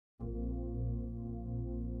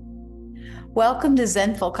Welcome to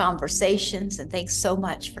Zenful Conversations, and thanks so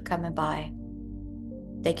much for coming by.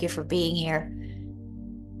 Thank you for being here.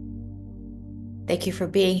 Thank you for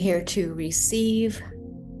being here to receive,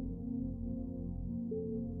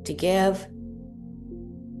 to give,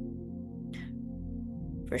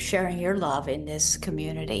 for sharing your love in this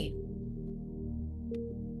community.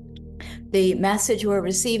 The message we're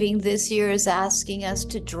receiving this year is asking us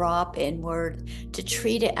to drop inward, to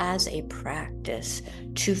treat it as a practice,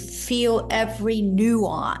 to feel every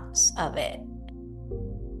nuance of it.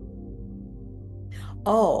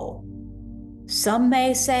 Oh, some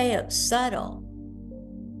may say it's subtle,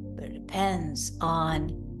 but it depends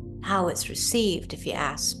on how it's received, if you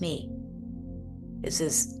ask me. This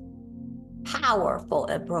is powerful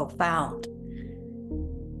and profound.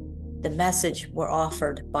 The message were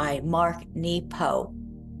offered by Mark Nepo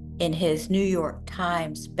in his New York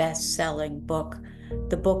Times best-selling book,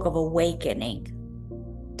 The Book of Awakening,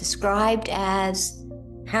 described as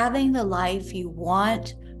having the life you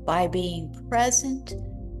want by being present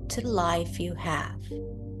to the life you have.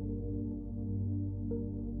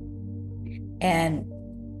 And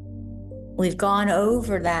we've gone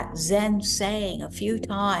over that Zen saying a few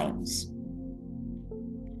times,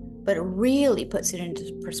 but it really puts it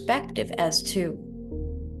into perspective as to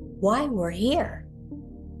why we're here.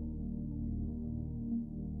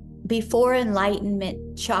 Before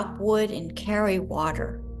enlightenment, chop wood and carry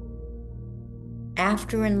water.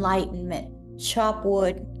 After enlightenment, chop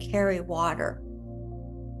wood, carry water.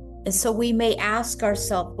 And so we may ask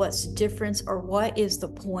ourselves, what's the difference, or what is the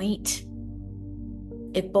point?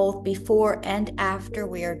 If both before and after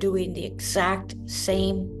we are doing the exact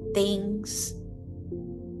same things.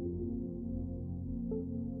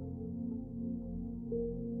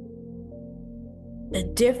 The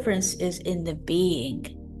difference is in the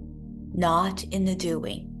being, not in the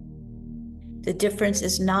doing. The difference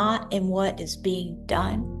is not in what is being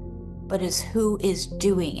done, but is who is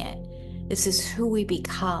doing it. This is who we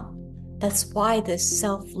become. That's why this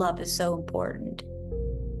self-love is so important.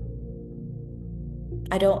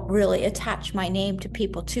 I don't really attach my name to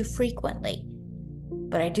people too frequently,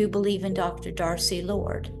 but I do believe in Dr. Darcy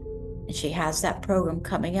Lord, and she has that program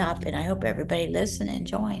coming up, and I hope everybody listens and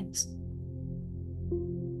joins.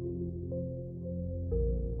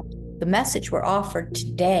 The message we're offered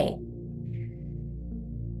today,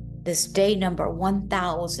 this day number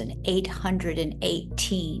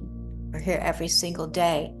 1818. We're here every single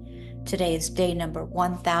day. Today is day number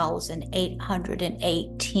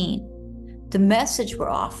 1818. The message we're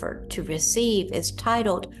offered to receive is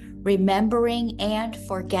titled Remembering and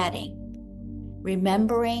Forgetting.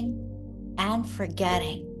 Remembering and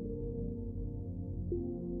Forgetting.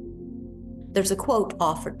 There's a quote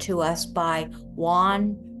offered to us by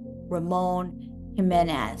Juan Ramon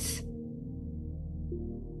Jimenez.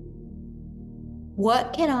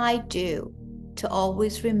 What can I do to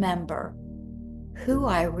always remember who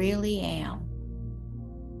I really am?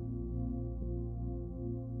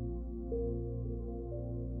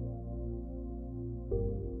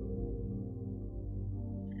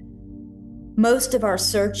 Most of our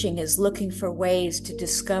searching is looking for ways to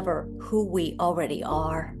discover who we already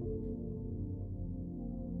are.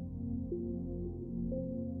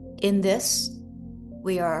 In this,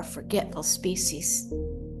 we are a forgetful species.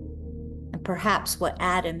 And perhaps what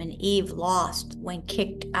Adam and Eve lost when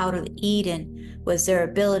kicked out of Eden was their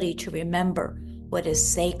ability to remember what is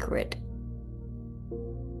sacred.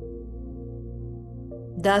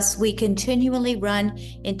 Thus, we continually run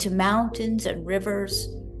into mountains and rivers,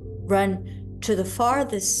 run to the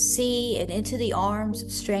farthest sea and into the arms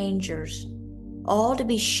of strangers, all to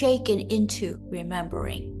be shaken into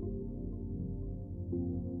remembering.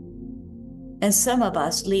 And some of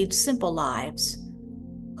us lead simple lives,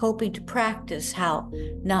 hoping to practice how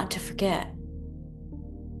not to forget.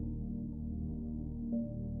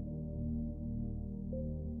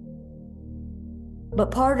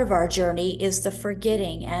 But part of our journey is the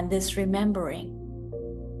forgetting and this remembering.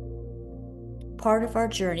 Part of our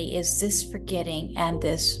journey is this forgetting and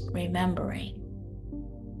this remembering.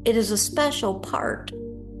 It is a special part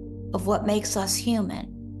of what makes us human.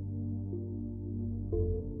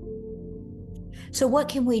 So what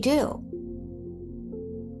can we do?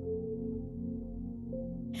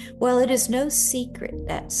 Well, it is no secret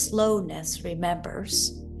that slowness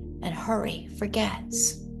remembers and hurry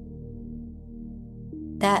forgets.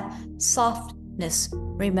 That softness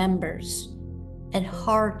remembers and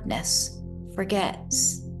hardness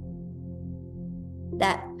forgets.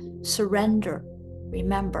 That surrender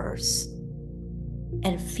remembers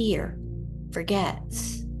and fear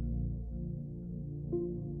forgets.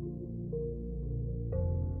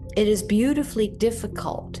 It is beautifully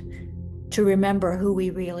difficult to remember who we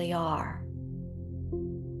really are.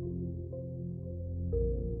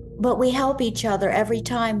 But we help each other every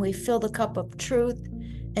time we fill the cup of truth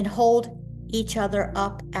and hold each other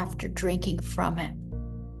up after drinking from it.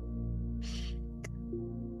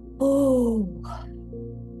 Oh,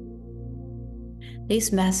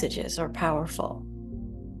 these messages are powerful.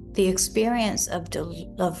 The experience of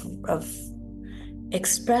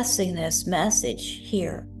expressing this message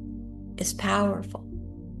here is powerful.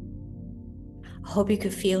 I hope you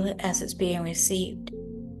could feel it as it's being received.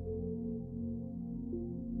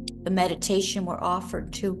 The meditation we're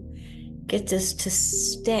offered to get this to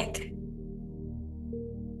stick.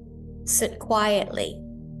 Sit quietly,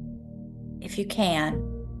 if you can,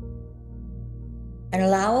 and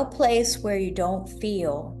allow a place where you don't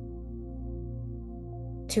feel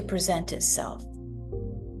to present itself.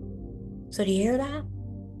 So do you hear that?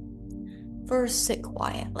 First, sit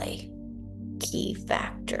quietly. Key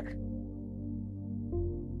factor.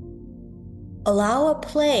 Allow a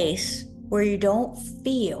place where you don't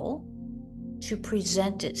feel to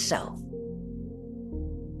present itself.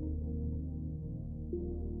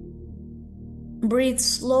 Breathe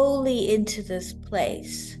slowly into this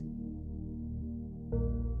place.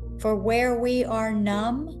 For where we are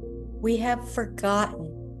numb, we have forgotten.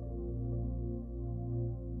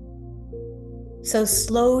 So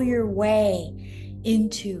slow your way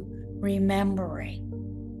into remembering.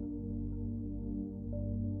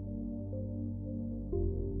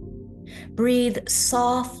 Breathe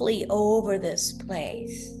softly over this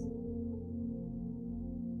place,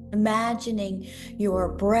 imagining your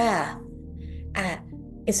breath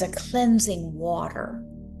is a cleansing water.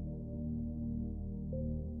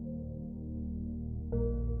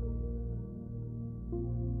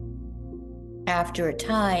 After a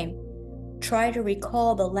time, try to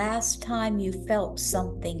recall the last time you felt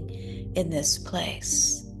something in this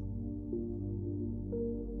place.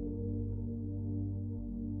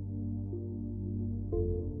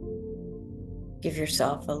 Give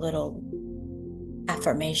yourself a little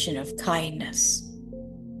affirmation of kindness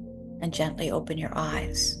and gently open your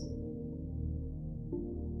eyes.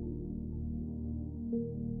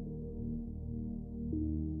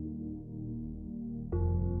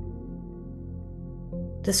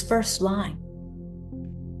 This first line,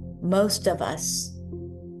 most of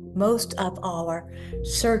our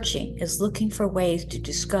searching is looking for ways to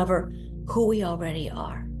discover who we already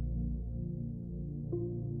are.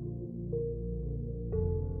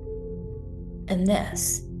 And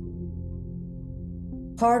this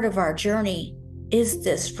part of our journey is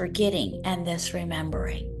this forgetting and this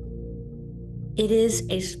remembering. It is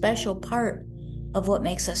a special part of what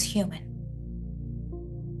makes us human.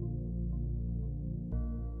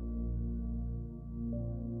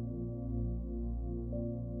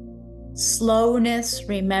 Slowness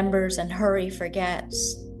remembers and hurry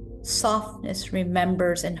forgets. Softness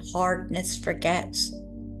remembers and hardness forgets.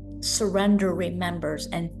 Surrender remembers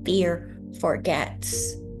and fear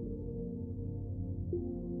forgets.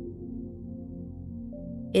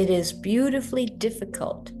 It is beautifully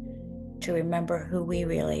difficult to remember who we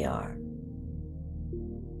really are.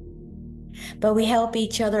 But we help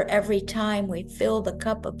each other every time we fill the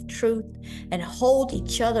cup of truth and hold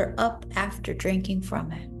each other up after drinking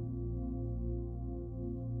from it.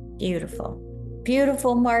 Beautiful.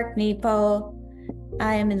 Beautiful, Mark Nepo.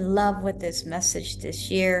 I am in love with this message this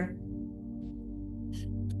year.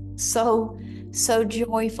 So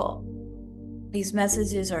joyful. These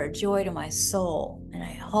messages are a joy to my soul, and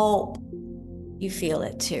I hope you feel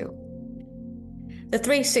it too. The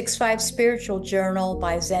 365 Spiritual Journal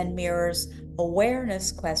by Zen Mirrors,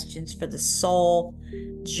 awareness questions for the soul,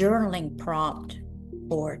 journaling prompt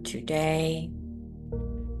for today.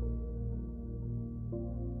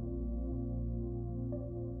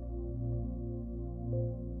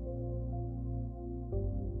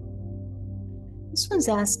 This one's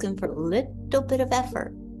asking for a little bit of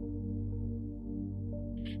effort.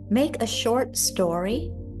 Make a short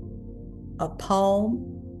story, a poem,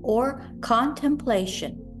 or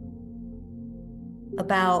contemplation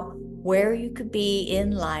about where you could be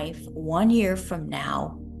in life 1 year from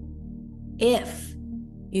now if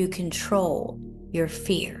you control your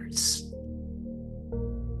fears.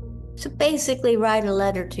 So basically, write a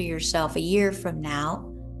letter to yourself a year from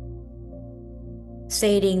now,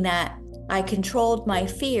 stating that I controlled my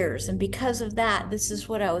fears, and because of that, this is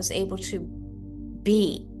what I was able to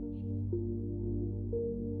be.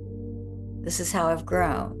 This is how I've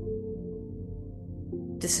grown.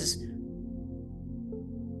 This is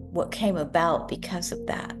what came about because of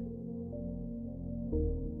that.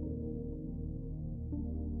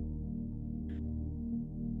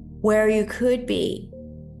 Where you could be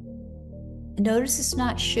Notice it's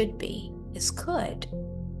not should be, it's could.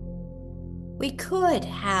 We could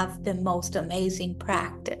have the most amazing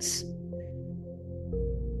practice.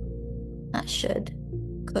 Not should,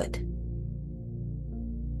 could.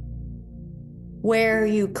 Where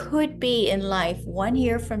you could be in life 1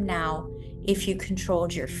 year from now if you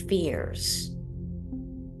controlled your fears.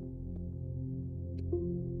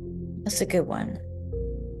 That's a good one.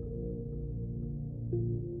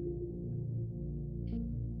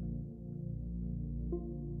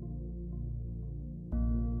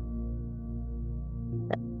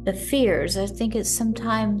 The fears, I think it's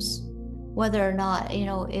sometimes whether or not,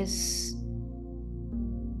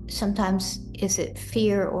 sometimes is it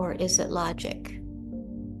fear or is it logic?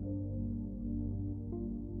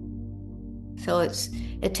 So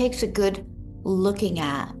it takes a good looking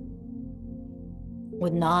at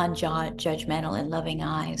with non-judgmental and loving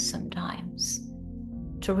eyes sometimes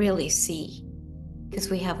to really see, because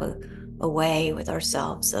we have a way with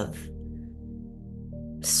ourselves of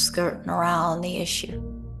skirting around the issue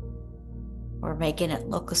or making it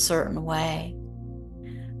look a certain way.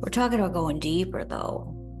 We're talking about going deeper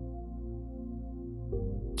though.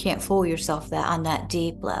 Can't fool yourself that on that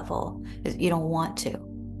deep level. You don't want to.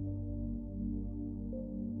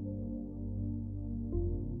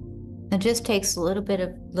 It just takes a little bit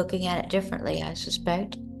of looking at it differently, I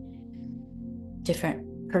suspect.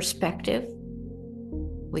 Different perspective.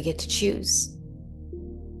 We get to choose.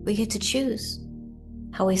 We get to choose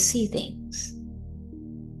how we see things.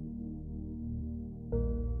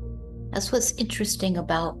 That's what's interesting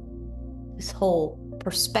about this whole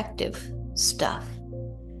perspective stuff.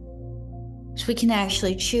 So we can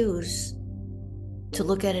actually choose to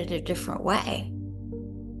look at it a different way.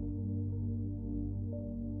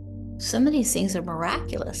 Some of these things are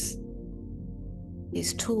miraculous.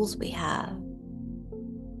 These tools we have.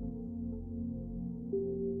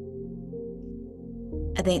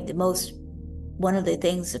 I think one of the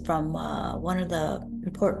things from one of the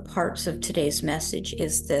important parts of today's message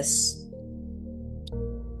is this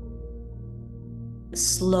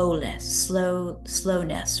slowness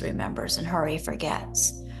remembers and hurry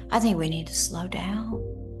forgets. I think we need to slow down.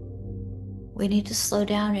 We need to slow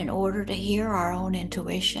down in order to hear our own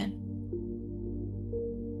intuition.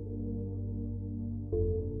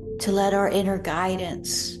 To let our inner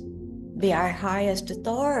guidance be our highest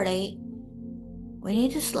authority, we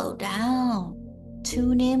need to slow down.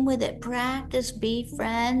 Tune in with it, practice,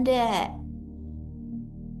 befriend it.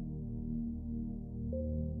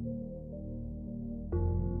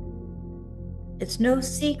 It's no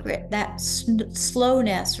secret that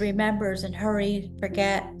slowness remembers and hurry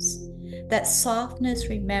forgets. That softness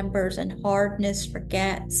remembers and hardness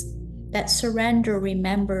forgets. That surrender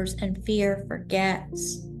remembers and fear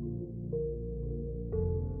forgets.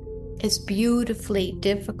 It's beautifully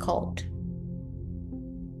difficult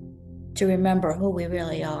to remember who we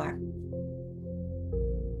really are.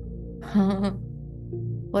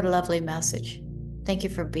 What a lovely message. Thank you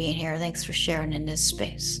for being here. Thanks for sharing in this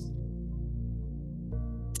space.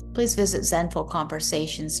 Please visit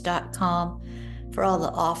zenfulconversations.com for all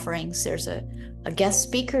the offerings. There's a guest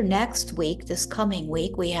speaker next week, this coming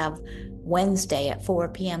week. We have Wednesday at 4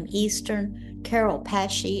 p.m. Eastern. Carol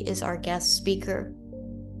Pesci is our guest speaker.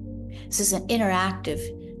 This is an interactive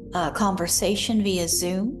conversation via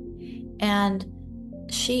Zoom. And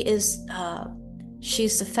she's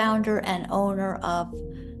the founder and owner of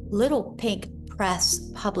Little Pink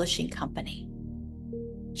Press Publishing Company.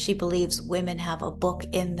 She believes women have a book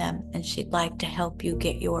in them, and she'd like to help you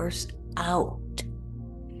get yours out.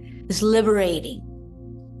 It's liberating.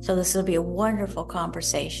 So this will be a wonderful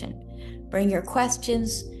conversation. Bring your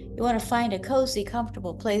questions. You want to find a cozy,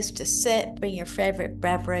 comfortable place to sit. Bring your favorite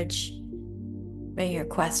beverage. Bring your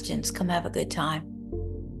questions. Come have a good time.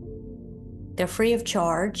 They're free of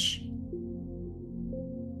charge.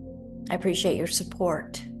 I appreciate your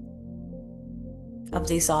support of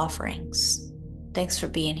these offerings. Thanks for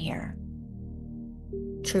being here.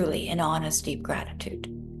 Truly, in honest, deep gratitude.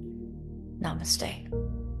 Namaste.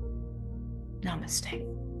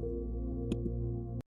 Namaste.